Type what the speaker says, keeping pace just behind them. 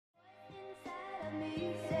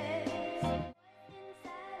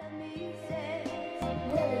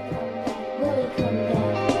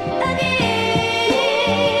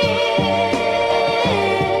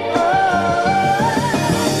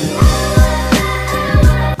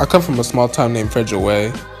I come from a small town named Federal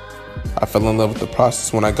Way. I fell in love with the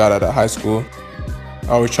process when I got out of high school. I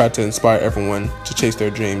always tried to inspire everyone to chase their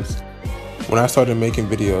dreams. When I started making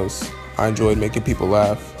videos, I enjoyed making people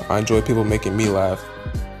laugh. I enjoyed people making me laugh.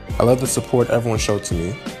 I love the support everyone showed to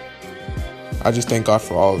me. I just thank God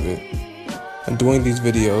for all of it. And doing these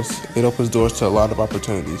videos, it opens doors to a lot of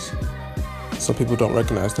opportunities. Some people don't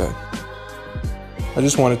recognize that. I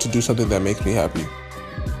just wanted to do something that makes me happy.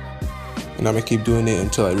 And I'm gonna keep doing it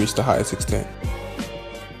until I reach the highest extent.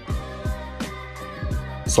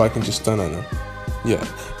 So I can just stun on them. Yeah,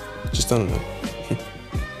 just stun on them.